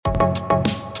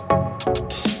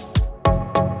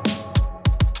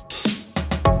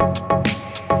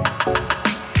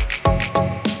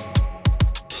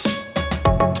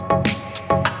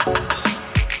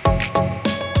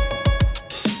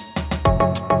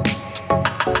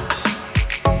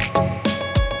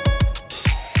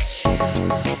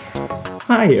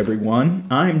Hi everyone,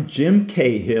 I'm Jim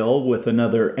Cahill with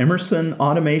another Emerson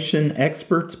Automation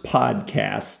Experts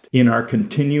podcast in our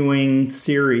continuing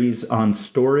series on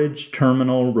storage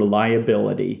terminal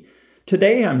reliability.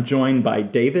 Today I'm joined by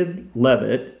David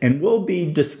Levitt and we'll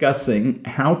be discussing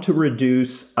how to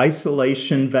reduce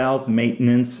isolation valve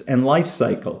maintenance and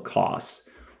lifecycle costs.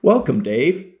 Welcome,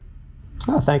 Dave.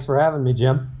 Thanks for having me,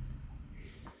 Jim.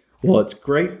 Well, it's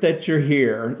great that you're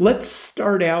here. Let's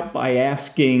start out by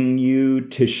asking you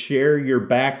to share your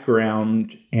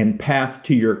background and path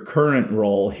to your current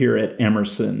role here at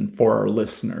Emerson for our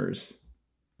listeners.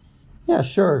 Yeah,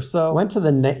 sure. So I went to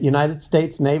the United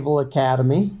States Naval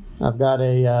Academy. I've got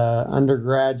a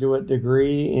undergraduate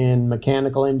degree in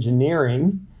mechanical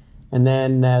engineering. And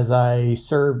then as I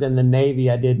served in the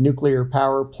Navy, I did nuclear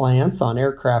power plants on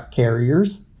aircraft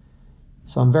carriers.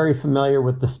 So I'm very familiar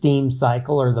with the steam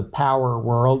cycle or the power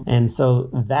world. And so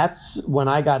that's when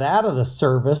I got out of the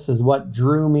service is what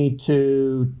drew me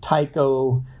to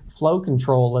Tyco Flow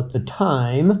Control at the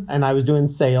time. And I was doing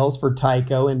sales for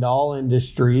Tyco into all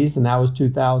industries, and that was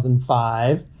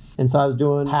 2005. And so I was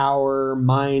doing power,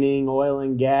 mining, oil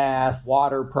and gas,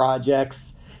 water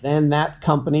projects. Then that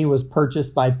company was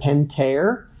purchased by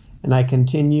Pentair, and I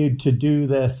continued to do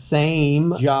the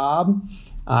same job.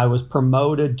 I was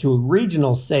promoted to a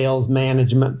regional sales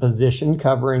management position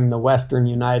covering the Western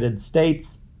United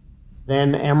States.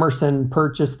 Then Emerson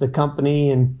purchased the company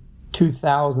in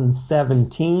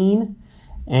 2017.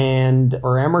 And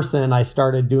for Emerson, I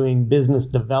started doing business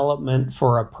development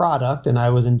for a product, and I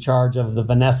was in charge of the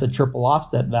Vanessa triple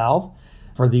offset valve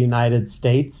for the United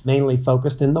States, mainly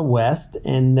focused in the West.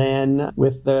 And then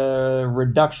with the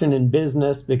reduction in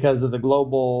business because of the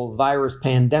global virus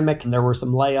pandemic, there were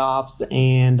some layoffs,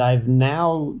 and I've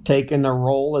now taken a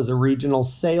role as a regional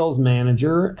sales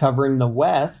manager covering the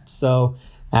West. So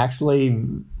actually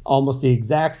almost the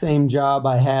exact same job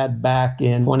I had back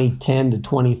in 2010 to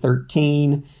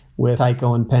 2013 with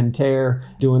Tyco and Pentair,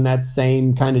 doing that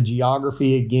same kind of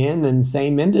geography again and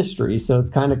same industry. So it's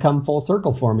kind of come full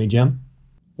circle for me, Jim.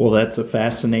 Well, that's a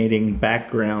fascinating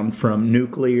background from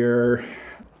nuclear,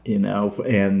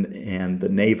 and the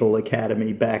Naval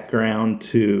Academy background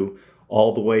to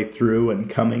all the way through and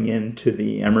coming into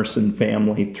the Emerson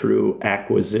family through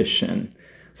acquisition.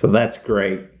 So that's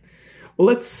great. Well,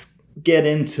 let's get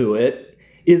into it.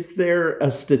 Is there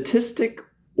a statistic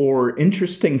or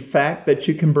interesting fact that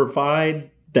you can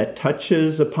provide that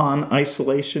touches upon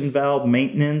isolation valve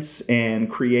maintenance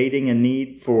and creating a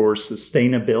need for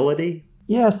sustainability?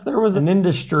 Yes, there was an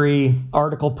industry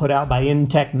article put out by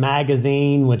Intech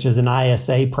Magazine, which is an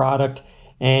ISA product,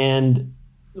 and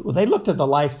they looked at the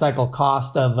life cycle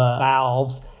cost of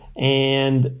valves,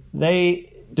 and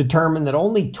they determined that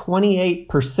only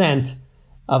 28%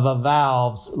 of a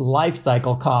valve's life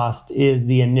cycle cost is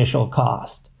the initial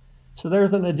cost. So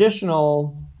there's an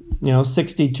additional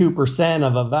 62%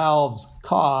 of a valve's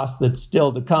cost that's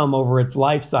still to come over its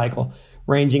life cycle,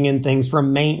 ranging in things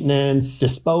from maintenance,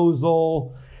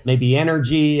 disposal, maybe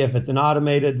energy if it's an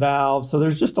automated valve. So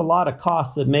there's just a lot of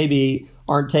costs that maybe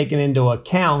aren't taken into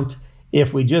account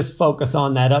if we just focus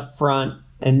on that upfront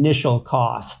initial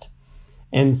cost.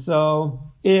 And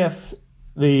so if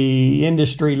the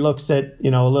industry looks at,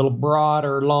 a little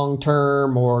broader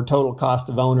long-term or total cost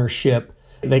of ownership,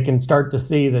 they can start to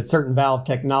see that certain valve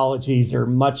technologies are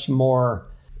much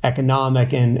more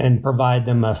economic and provide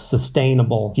them a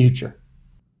sustainable future.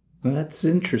 Well, that's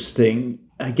interesting.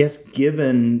 I guess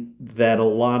given that a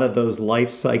lot of those life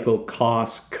cycle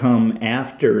costs come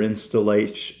after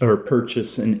installation or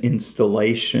purchase and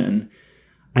installation,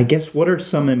 I guess what are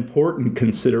some important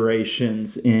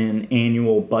considerations in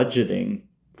annual budgeting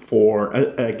for,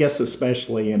 I guess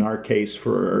especially in our case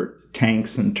for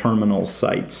tanks and terminal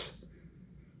sites?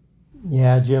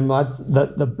 Yeah, Jim,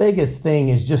 the biggest thing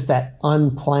is just that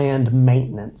unplanned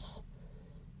maintenance.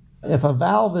 If a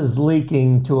valve is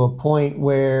leaking to a point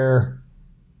where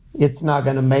it's not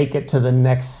going to make it to the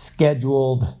next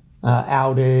scheduled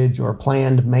outage or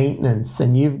planned maintenance,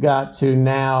 and you've got to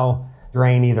now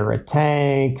drain either a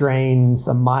tank, drain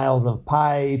some miles of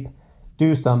pipe,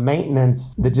 do some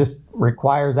maintenance that just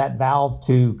requires that valve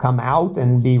to come out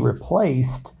and be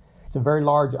replaced, it's a very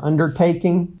large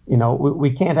undertaking.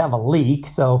 We can't have a leak.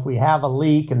 So if we have a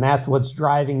leak and that's what's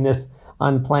driving this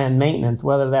unplanned maintenance,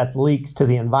 whether that's leaks to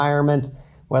the environment,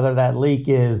 whether that leak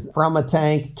is from a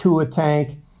tank to a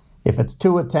tank. If it's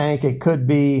to a tank, it could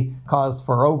be cause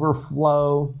for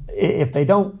overflow. If they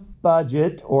don't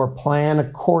budget or plan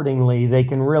accordingly, they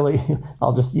can really,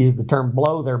 I'll just use the term,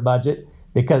 blow their budget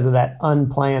because of that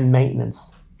unplanned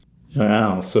maintenance.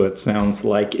 Wow, so it sounds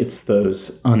like it's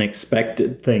those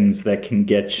unexpected things that can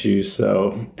get you.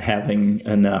 So having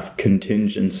enough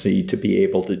contingency to be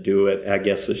able to do it, I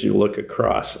guess, as you look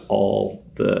across all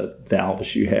the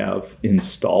valves you have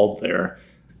installed there,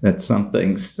 that's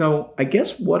something. So I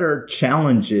guess what are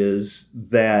challenges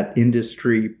that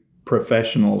industry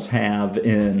professionals have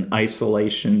in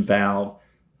isolation valve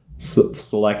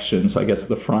selections, I guess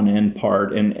the front end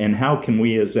part, and how can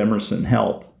we as Emerson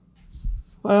help?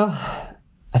 Well,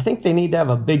 I think they need to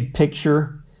have a big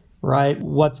picture, right?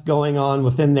 What's going on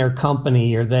within their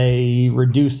company? Are they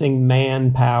reducing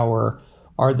manpower?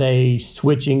 Are they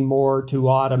switching more to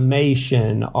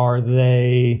automation? Are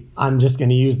they, I'm just going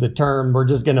to use the term, we're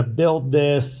just going to build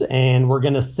this and we're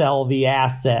going to sell the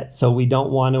asset, so we don't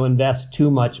want to invest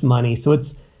too much money. So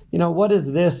it's, what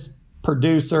is this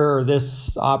producer or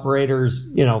this operator's,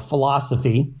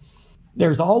 philosophy?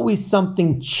 There's always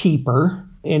something cheaper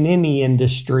in any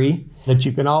industry that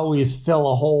you can always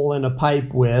fill a hole in a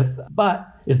pipe with. But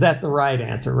is that the right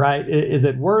answer, right? Is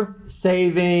it worth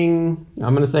saving,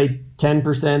 I'm going to say 10%,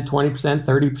 20%,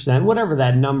 30%, whatever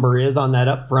that number is on that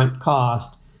upfront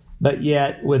cost, but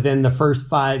yet within the first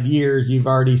 5 years, you've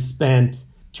already spent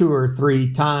 2 or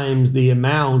 3 times the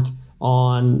amount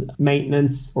on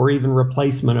maintenance or even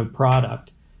replacement of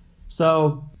product?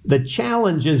 So the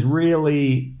challenge is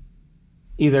really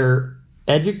either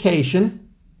education,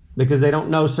 because they don't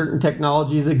know certain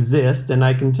technologies exist. And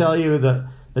I can tell you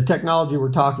that the technology we're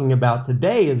talking about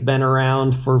today has been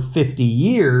around for 50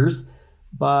 years,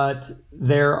 but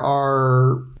there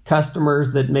are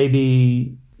customers that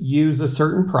maybe use a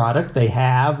certain product they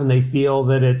have and they feel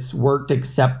that it's worked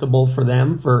acceptable for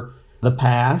them for the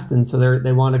past. And so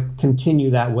they want to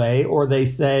continue that way. Or they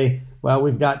say, well,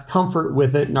 we've got comfort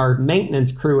with it and our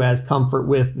maintenance crew has comfort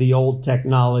with the old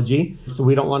technology, so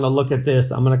we don't want to look at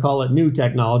this. I'm going to call it new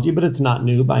technology, but it's not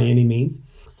new by any means.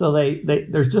 So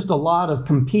there's just a lot of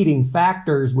competing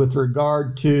factors with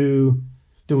regard to,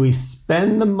 do we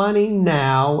spend the money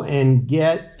now and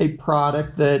get a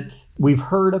product that we've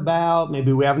heard about,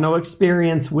 maybe we have no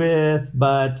experience with,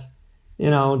 but,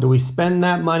 do we spend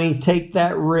that money, take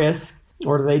that risk?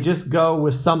 Or do they just go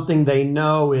with something they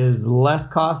know is less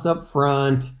cost up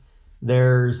front?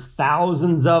 There's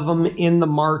thousands of them in the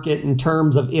market in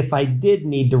terms of if I did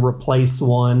need to replace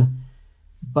one.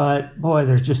 But boy,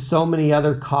 there's just so many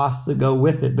other costs that go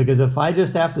with it. Because if I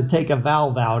just have to take a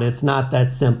valve out, it's not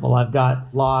that simple. I've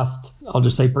got lost, I'll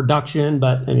just say production,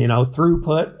 but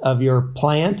throughput of your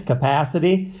plant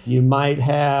capacity. You might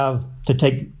have to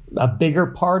take a bigger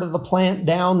part of the plant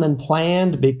down than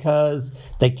planned because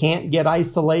they can't get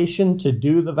isolation to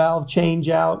do the valve change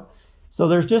out. So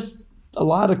there's just a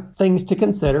lot of things to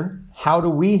consider. How do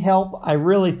we help? I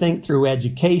really think through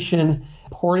education,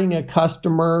 porting a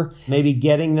customer, maybe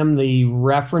getting them the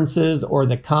references or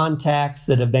the contacts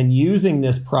that have been using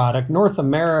this product. North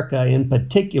America in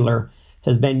particular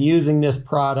has been using this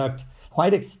product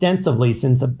quite extensively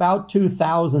since about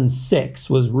 2006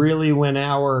 was really when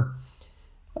our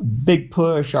big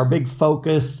push, our big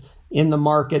focus in the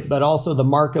market, but also the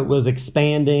market was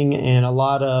expanding and a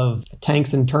lot of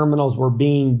tanks and terminals were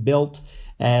being built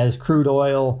as crude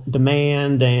oil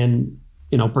demand and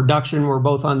production were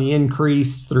both on the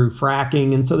increase through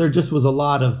fracking. And so there just was a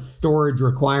lot of storage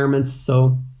requirements.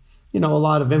 So, a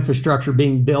lot of infrastructure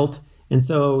being built. And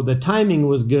so the timing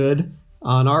was good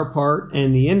on our part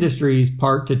and the industry's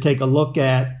part to take a look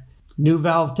at new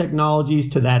valve technologies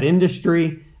to that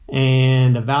industry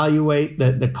and evaluate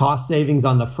the cost savings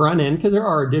on the front end, because there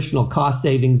are additional cost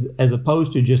savings as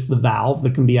opposed to just the valve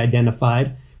that can be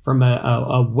identified from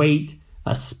a weight,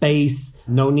 a space,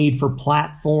 no need for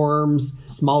platforms,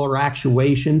 smaller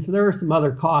actuation. So there are some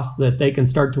other costs that they can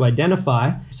start to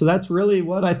identify. So that's really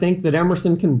what I think that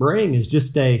Emerson can bring, is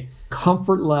just a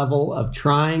comfort level of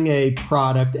trying a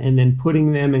product and then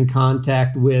putting them in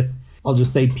contact with, I'll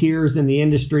just say, peers in the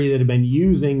industry that have been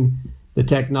using the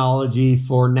technology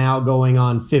for now going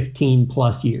on 15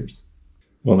 plus years.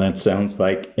 Well, that sounds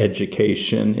like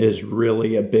education is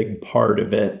really a big part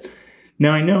of it.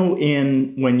 Now, I know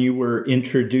when you were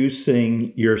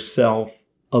introducing yourself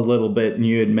a little bit, and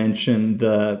you had mentioned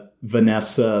the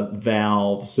Vanessa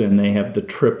valves, and they have the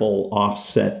triple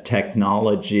offset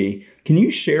technology. Can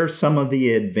you share some of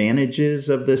the advantages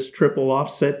of this triple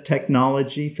offset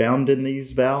technology found in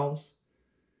these valves?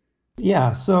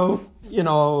 Yeah, so,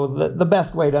 the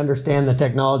best way to understand the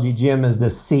technology, Jim, is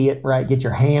to see it, right? Get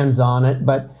your hands on it.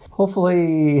 But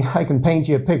hopefully I can paint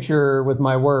you a picture with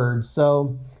my words.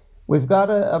 So we've got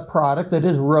a product that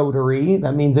is rotary.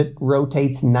 That means it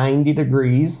rotates 90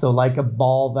 degrees. So like a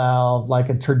ball valve, like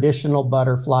a traditional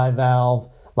butterfly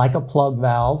valve, like a plug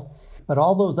valve. But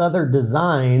all those other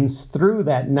designs, through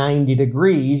that 90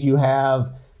 degrees, you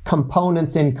have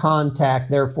components in contact,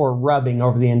 therefore rubbing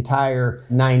over the entire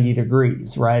 90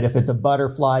 degrees, right? If it's a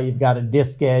butterfly, you've got a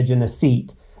disc edge and a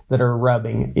seat that are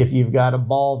rubbing. If you've got a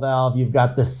ball valve, you've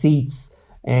got the seats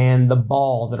and the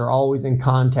ball that are always in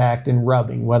contact and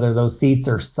rubbing, whether those seats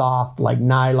are soft like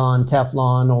nylon,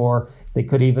 Teflon, or they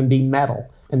could even be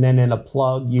metal. And then in a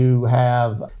plug, you could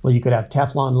have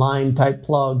Teflon line type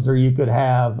plugs, or you could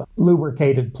have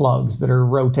lubricated plugs that are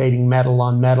rotating metal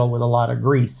on metal with a lot of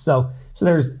grease. So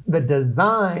there's the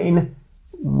design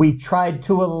we tried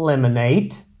to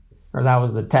eliminate, or that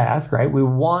was the task, right? We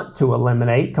want to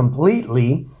eliminate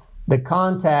completely the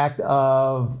contact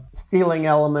of sealing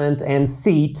element and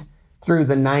seat through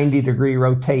the 90-degree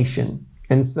rotation.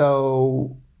 And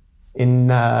so in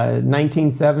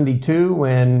 1972,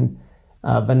 when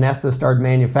Vanessa started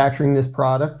manufacturing this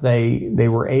product, they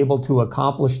were able to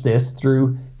accomplish this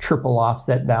through triple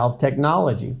offset valve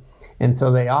technology. And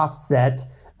so they offset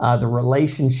the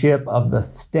relationship of the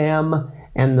stem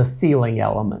and the sealing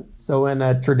element. So in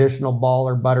a traditional ball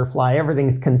or butterfly,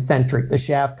 everything's concentric. The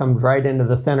shaft comes right into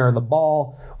the center of the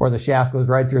ball, or the shaft goes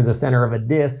right through the center of a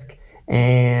disc,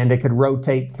 and it could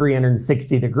rotate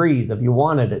 360 degrees if you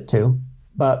wanted it to.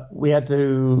 But we had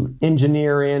to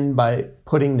engineer in by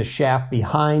putting the shaft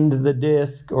behind the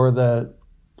disc or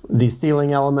the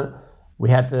sealing element. We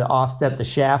had to offset the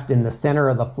shaft in the center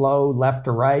of the flow, left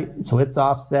to right, so it's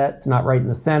offset, it's not right in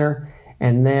the center.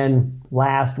 And then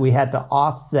last, we had to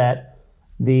offset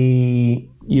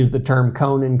use the term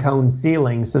cone and cone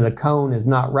sealing, so the cone is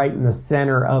not right in the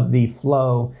center of the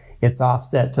flow, it's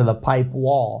offset to the pipe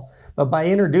wall. But by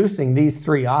introducing these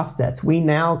three offsets, we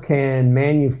now can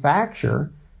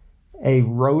manufacture a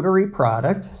rotary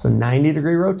product, so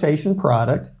 90-degree rotation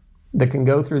product, that can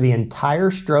go through the entire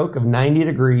stroke of 90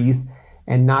 degrees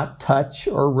and not touch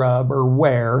or rub or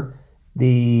wear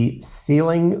the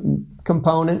sealing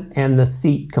component and the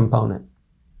seat component.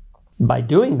 By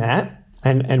doing that,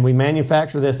 and we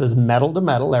manufacture this as metal to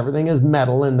metal, everything is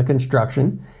metal in the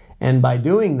construction, and by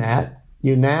doing that,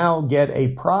 you now get a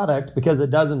product, because it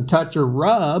doesn't touch or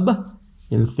rub,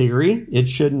 in theory, it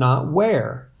should not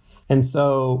wear. And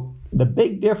so the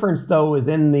big difference, though, is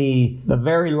in the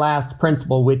very last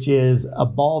principle, which is a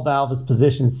ball valve is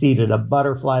position seated, a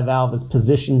butterfly valve is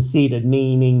position seated,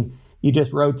 meaning you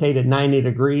just rotate it 90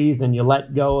 degrees and you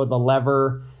let go of the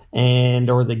lever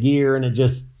or the gear, and it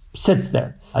just sits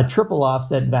there. A triple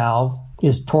offset valve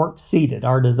is torque seated.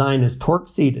 Our design is torque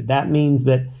seated. That means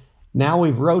that now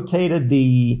we've rotated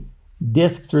the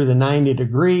disc through the 90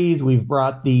 degrees. We've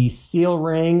brought the seal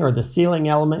ring or the sealing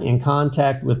element in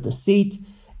contact with the seat,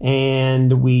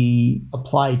 and we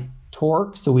apply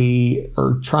torque. So we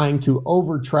are trying to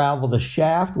over travel the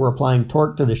shaft. We're applying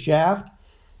torque to the shaft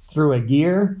through a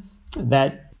gear.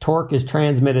 That torque is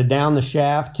transmitted down the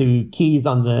shaft to keys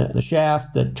on the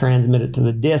shaft that transmit it to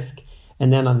the disc.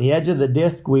 And then on the edge of the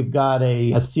disc, we've got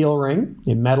a seal ring,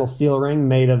 a metal seal ring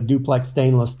made of duplex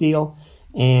stainless steel.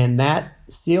 And that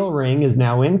seal ring is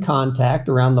now in contact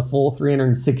around the full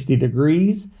 360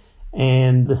 degrees.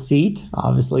 And the seat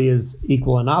obviously is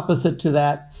equal and opposite to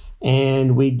that.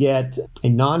 And we get a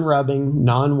non-rubbing,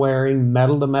 non-wearing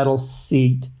metal-to-metal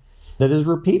seat that is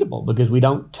repeatable, because we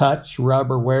don't touch,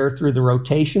 rub, or wear through the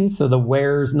rotation, so the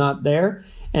wear is not there.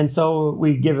 And so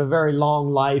we give a very long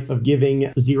life of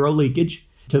giving zero leakage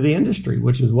to the industry,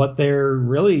 which is what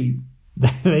they've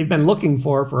been looking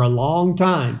for a long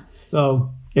time.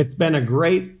 So it's been a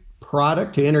great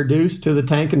product to introduce to the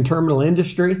tank and terminal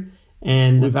industry,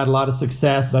 and we've had a lot of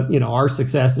success, but our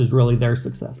success is really their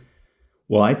success.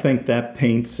 Well, I think that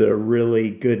paints a really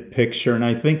good picture, and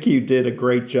I think you did a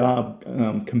great job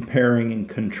comparing and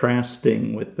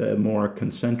contrasting with the more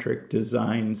concentric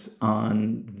designs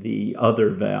on the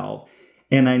other valve.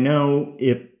 And I know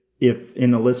if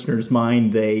in the listener's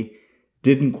mind they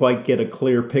didn't quite get a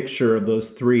clear picture of those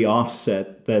three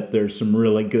offset, that there's some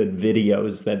really good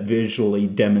videos that visually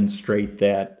demonstrate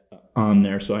that on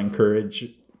there. So I encourage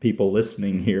people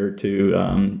listening here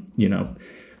to,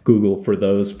 Google for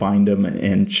those, find them,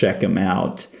 and check them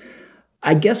out.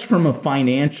 I guess from a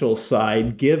financial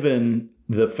side, given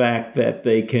the fact that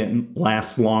they can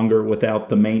last longer without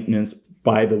the maintenance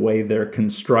by the way they're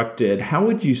constructed, how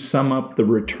would you sum up the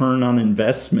return on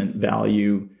investment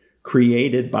value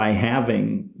created by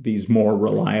having these more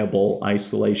reliable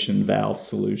isolation valve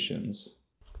solutions?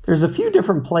 There's a few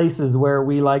different places where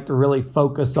we like to really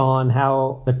focus on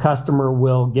how the customer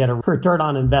will get a return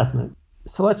on investment.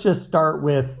 So let's just start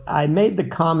with, I made the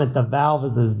comment the valve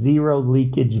is a zero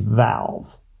leakage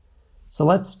valve. So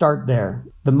let's start there.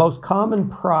 The most common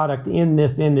product in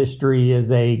this industry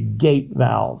is a gate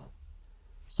valve.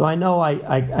 So I know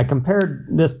I compared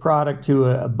this product to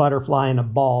a butterfly and a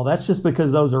ball. That's just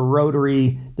because those are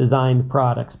rotary designed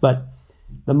products. But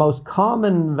the most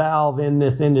common valve in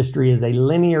this industry is a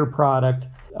linear product,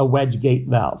 a wedge gate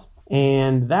valve.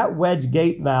 And that wedge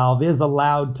gate valve is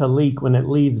allowed to leak when it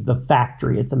leaves the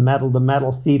factory. It's a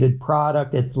metal-to-metal seated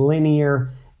product. It's linear,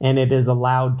 and it is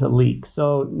allowed to leak.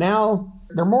 So now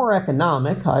they're more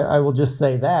economic. I will just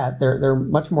say that. They're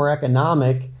much more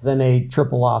economic than a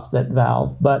triple offset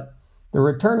valve. But the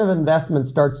return of investment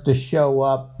starts to show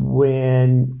up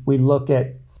when we look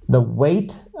at the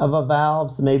weight of a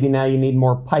valve. So maybe now you need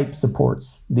more pipe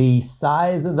supports. The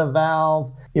size of the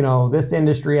valve, this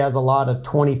industry has a lot of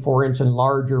 24-inch and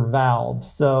larger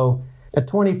valves. So a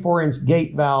 24-inch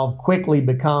gate valve quickly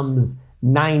becomes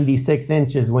 96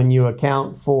 inches when you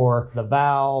account for the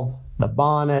valve, the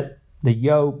bonnet, the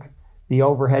yoke, the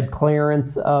overhead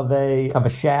clearance of a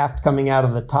shaft coming out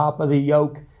of the top of the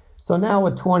yoke. So now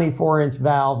a 24-inch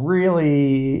valve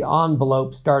really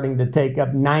envelope starting to take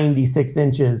up 96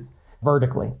 inches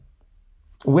vertically.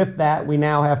 With that, we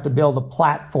now have to build a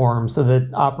platform so that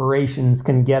operations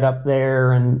can get up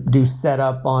there and do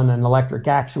setup on an electric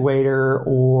actuator,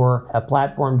 or a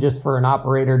platform just for an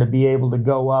operator to be able to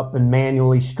go up and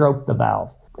manually stroke the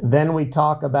valve. Then we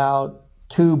talk about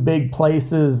two big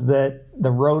places that the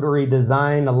rotary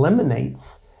design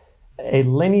eliminates. A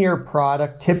linear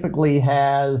product typically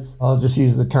has, I'll just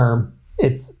use the term,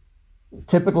 it's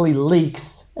typically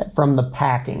leaks from the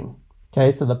packing.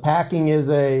 Okay, so the packing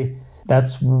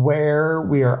that's where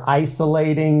we are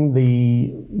isolating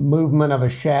the movement of a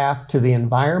shaft to the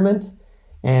environment.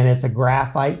 And it's a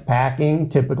graphite packing.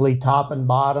 Typically top and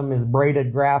bottom is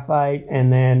braided graphite,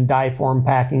 and then die-form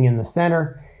packing in the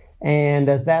center. And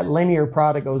as that linear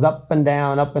product goes up and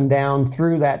down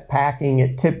through that packing,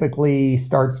 it typically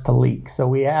starts to leak. So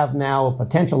we have now a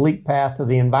potential leak path to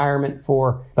the environment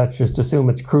for, let's just assume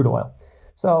it's crude oil.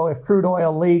 So if crude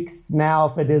oil leaks, now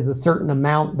if it is a certain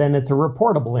amount, then it's a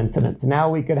reportable incident. So now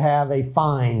we could have a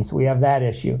fine. So we have that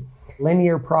issue.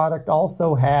 Linear product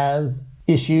also has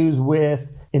issues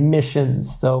with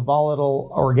emissions. So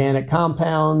volatile organic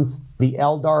compounds, the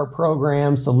LDAR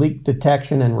program, so leak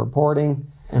detection and reporting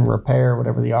and repair,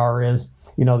 whatever the R is.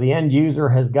 The end user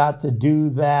has got to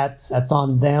do that. That's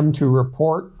on them to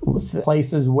report with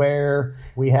places where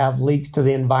we have leaks to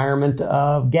the environment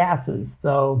of gases.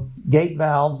 So gate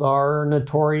valves are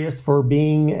notorious for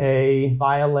being a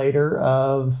violator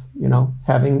of,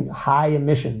 having high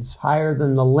emissions, higher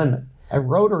than the limit. A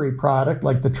rotary product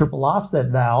like the triple offset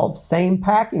valve, same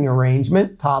packing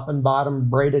arrangement, top and bottom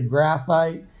braided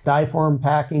graphite, die-form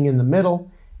packing in the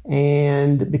middle.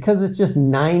 And because it's just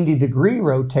 90-degree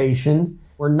rotation,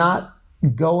 we're not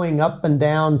going up and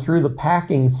down through the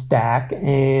packing stack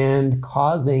and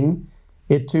causing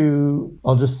it to,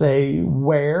 I'll just say,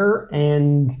 wear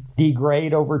and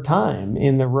degrade over time.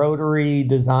 In the rotary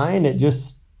design, it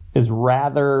just is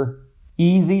rather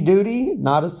easy duty,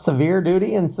 not a severe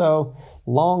duty. And so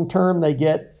long term, they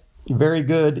get very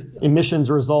good emissions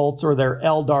results, or their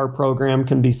LDAR program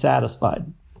can be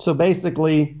satisfied. So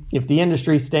basically, if the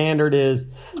industry standard is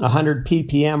 100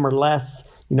 ppm or less,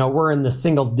 we're in the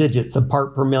single digits of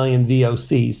part per million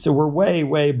VOCs. So we're way,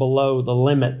 way below the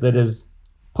limit that is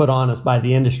put on us by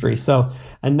the industry. So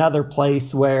another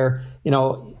place where,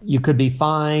 you could be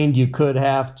fined, you could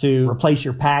have to replace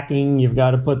your packing, you've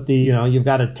got to you've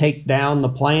got to take down the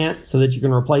plant so that you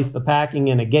can replace the packing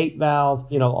in a gate valve.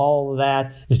 All of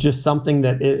that is just something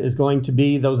that is going to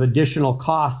be those additional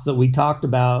costs that we talked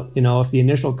about. If the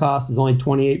initial cost is only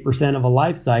 28% of a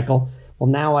life cycle, well,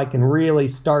 now I can really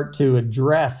start to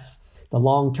address the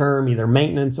long-term either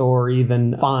maintenance or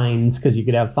even fines, because you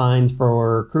could have fines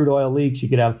for crude oil leaks. You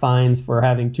could have fines for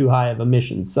having too high of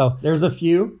emissions. So there's a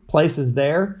few places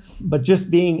there, but just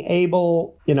being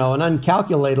able, an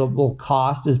uncalculable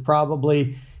cost is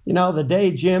probably, the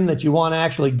day, Jim, that you want to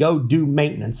actually go do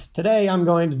maintenance. Today, I'm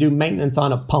going to do maintenance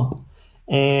on a pump,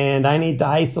 and I need to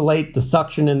isolate the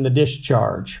suction and the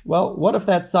discharge. Well, what if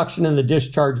that suction and the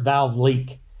discharge valve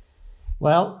leak?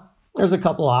 Well, there's a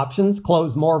couple options.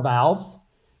 Close more valves.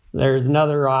 There's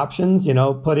another options,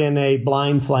 put in a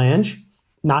blind flange,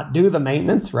 not do the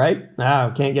maintenance, right?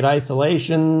 Can't get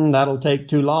isolation. That'll take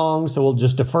too long. So we'll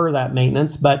just defer that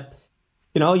maintenance. But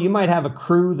You might have a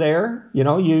crew there.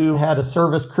 You had a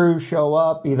service crew show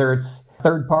up, either it's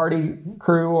third-party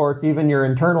crew or it's even your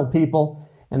internal people,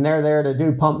 and they're there to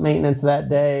do pump maintenance that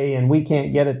day, and we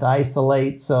can't get it to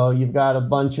isolate, so you've got a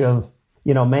bunch of,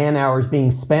 man hours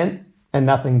being spent and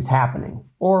nothing's happening.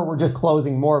 Or we're just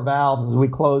closing more valves. As we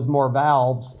close more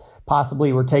valves,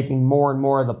 possibly we're taking more and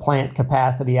more of the plant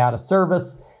capacity out of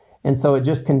service, and so it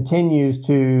just continues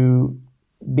to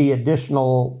be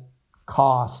additional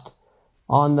cost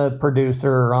on the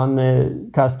producer or on the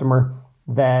customer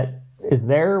that is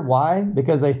there. Why?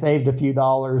 Because they saved a few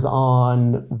dollars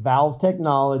on valve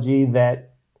technology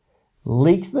that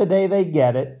leaks the day they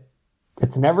get it.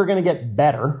 It's never going to get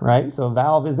better, right? So a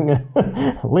valve isn't going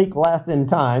to leak less in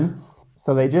time.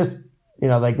 So they just,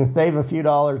 they can save a few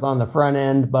dollars on the front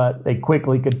end, but they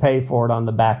quickly could pay for it on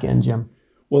the back end, Jim.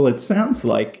 Well, it sounds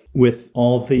like with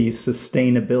all these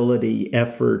sustainability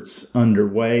efforts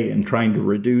underway and trying to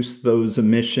reduce those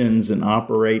emissions and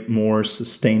operate more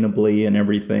sustainably and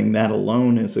everything, that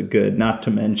alone is a good, not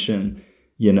to mention,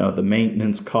 the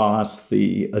maintenance costs,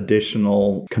 the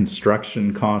additional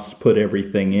construction costs, put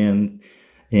everything in,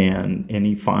 and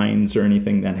any fines or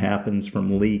anything that happens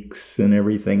from leaks and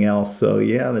everything else. So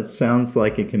yeah, that sounds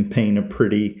like it can paint a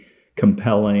pretty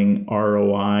compelling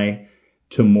ROI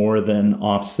to more than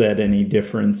offset any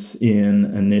difference in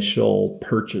initial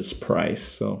purchase price.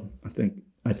 So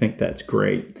I think that's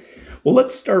great. Well,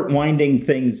 let's start winding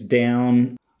things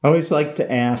down. I always like to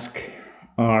ask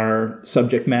our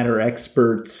subject matter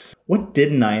experts, what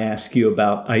didn't I ask you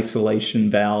about isolation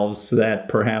valves that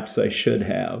perhaps I should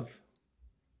have?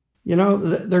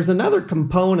 There's another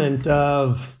component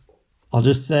of, I'll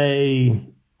just say,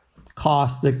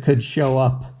 cost that could show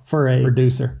up for a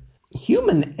producer.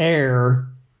 Human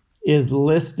error is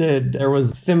listed. There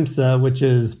was PHMSA, which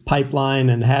is Pipeline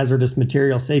and Hazardous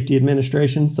Material Safety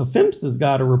Administration. So PHMSA's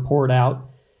got a report out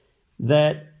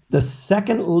that the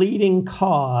second leading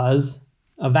cause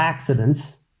of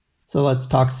accidents, so let's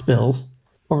talk spills,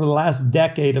 over the last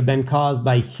decade have been caused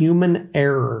by human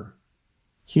error.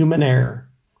 Human error.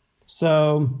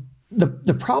 So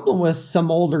the problem with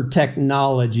some older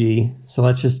technology, so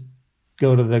let's just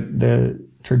go to the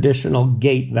traditional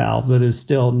gate valve that is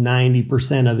still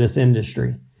 90% of this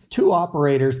industry. Two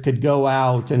operators could go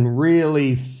out and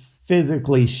really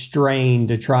physically strain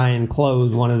to try and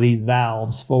close one of these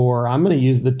valves for, I'm going to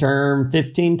use the term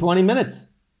 15, 20 minutes.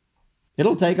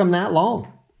 It'll take them that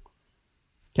long.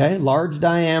 Okay, large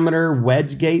diameter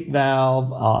wedge gate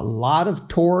valve, a lot of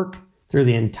torque through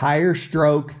the entire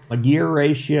stroke, a gear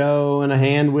ratio and a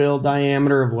hand wheel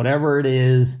diameter of whatever it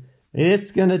is.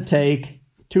 It's going to take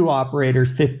two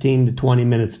operators 15 to 20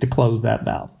 minutes to close that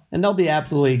valve. And they'll be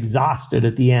absolutely exhausted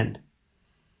at the end.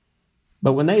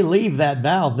 But when they leave that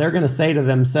valve, they're going to say to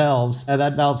themselves,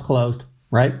 that valve's closed,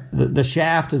 right? The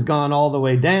shaft has gone all the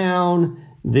way down.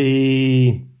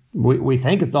 We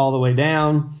think it's all the way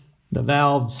down. The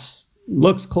valve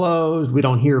looks closed. We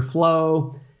don't hear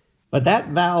flow. But that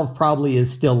valve probably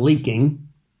is still leaking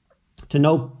to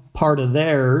no part of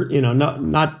their,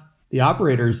 not the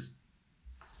operators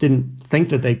didn't think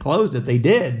that they closed it. They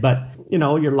did. But,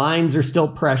 your lines are still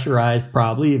pressurized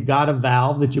probably. You've got a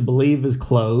valve that you believe is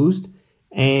closed.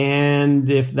 And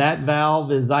if that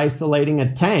valve is isolating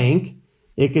a tank,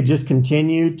 it could just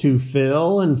continue to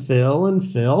fill and fill and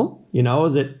fill.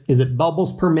 Is it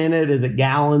bubbles per minute? Is it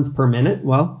gallons per minute?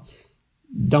 Well,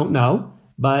 don't know.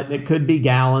 But it could be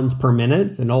gallons per minute.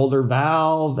 It's an older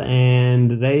valve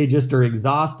and they just are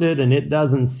exhausted and it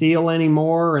doesn't seal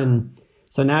anymore. And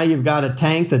so now you've got a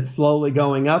tank that's slowly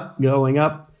going up.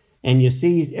 And you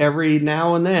see every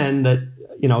now and then that,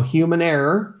 human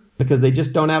error, because they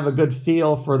just don't have a good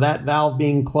feel for that valve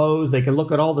being closed. They can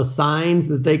look at all the signs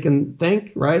that they can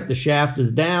think, right? The shaft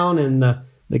is down in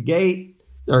the gate,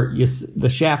 or the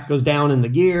shaft goes down in the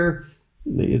gear.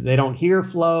 They don't hear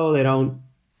flow. They don't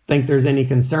think there's any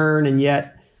concern, and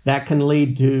yet that can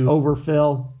lead to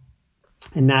overfill.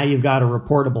 And now you've got a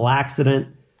reportable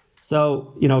accident.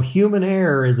 So, human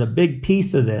error is a big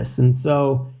piece of this. And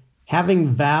so having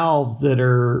valves that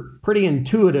are pretty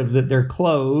intuitive that they're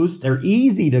closed, they're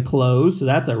easy to close. So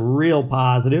that's a real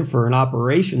positive for an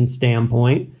operations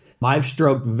standpoint. I've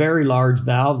stroked very large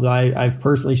valves. I've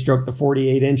personally stroked a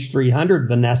 48-inch 300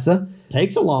 Vanessa.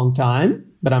 Takes a long time,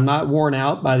 but I'm not worn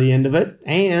out by the end of it.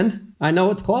 And I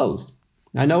know it's closed.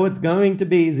 I know it's going to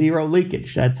be zero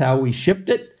leakage. That's how we shipped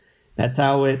it. That's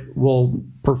how it will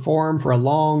perform for a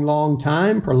long, long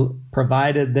time,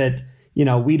 provided that,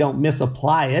 we don't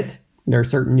misapply it. There are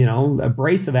certain,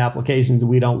 abrasive applications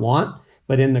we don't want.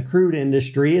 But in the crude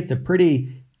industry, it's a pretty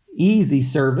easy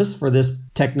service for this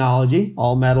technology,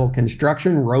 all metal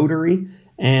construction, rotary,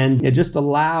 and it just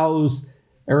allows,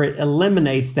 or it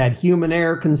eliminates that human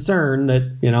error concern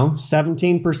that,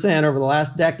 17% over the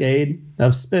last decade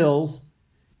of spills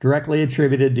directly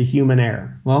attributed to human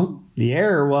error. Well, the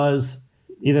error was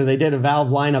either they did a valve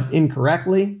lineup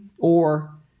incorrectly, or,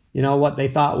 what they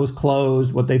thought was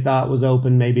closed, what they thought was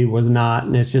open maybe was not.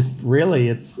 And it's just really,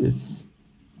 it's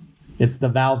the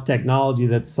valve technology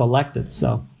that's selected.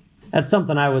 So that's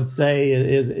something I would say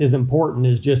is important,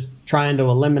 is just trying to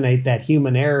eliminate that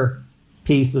human error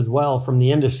piece as well from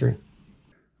the industry.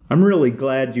 I'm really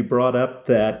glad you brought up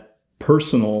that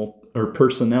personnel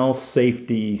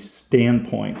safety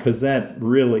standpoint, because that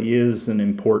really is an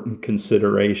important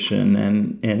consideration,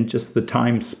 and just the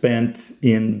time spent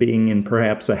in being in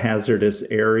perhaps a hazardous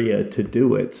area to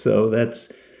do it. So that's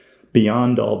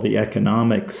beyond all the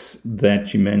economics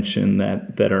that you mentioned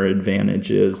that are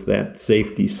advantages. That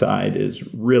safety side is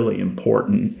really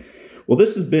important. Well,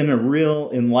 this has been a real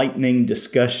enlightening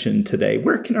discussion today.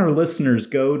 Where can our listeners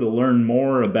go to learn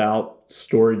more about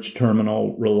storage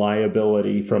terminal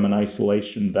reliability from an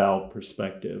isolation valve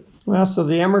perspective? Well, so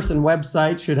the Emerson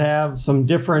website should have some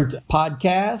different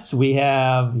podcasts. We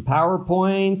have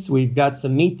PowerPoints. We've got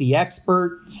some Meet the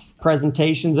Experts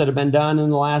presentations that have been done in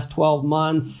the last 12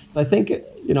 months. I think,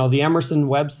 the Emerson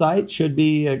website should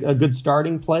be a good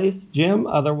starting place, Jim.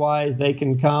 Otherwise, they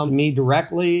can come to me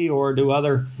directly or to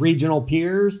other regional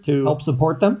peers to help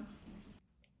support them.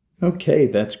 Okay,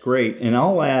 that's great. And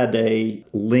I'll add a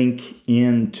link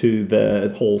into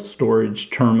the whole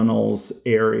storage terminals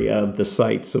area of the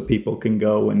site so people can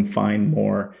go and find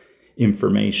more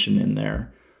information in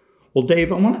there. Well,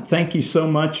 Dave, I want to thank you so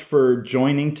much for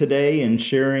joining today and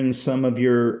sharing some of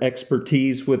your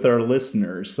expertise with our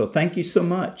listeners. So thank you so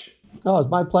much. Oh, it's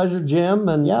my pleasure, Jim.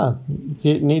 And if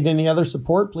you need any other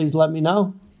support, please let me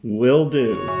know. Will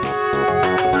do.